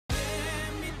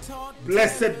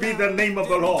Blessed be the name of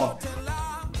the Lord.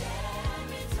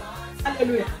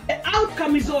 Hallelujah. The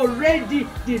outcome is already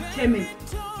determined.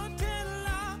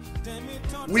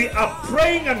 We are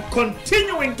praying and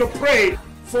continuing to pray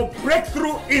for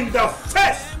breakthrough in the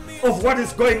face of what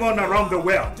is going on around the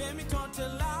world.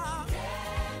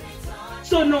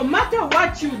 So no matter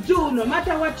what you do, no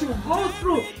matter what you go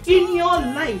through in your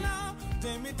life,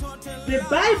 the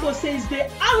Bible says the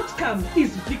outcome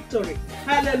is victory.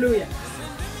 Hallelujah.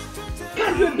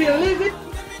 Can you believe it?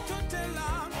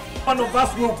 One of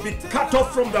us will be cut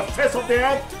off from the face of the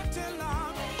earth,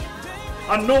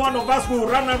 and no one of us will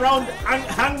run around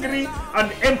hungry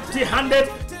and empty-handed.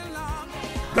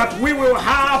 That we will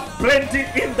have plenty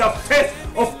in the face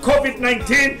of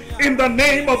COVID-19 in the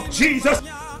name of Jesus.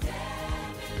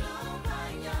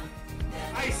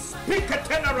 I speak a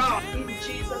turnaround. In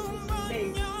Jesus'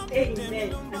 name,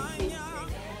 amen.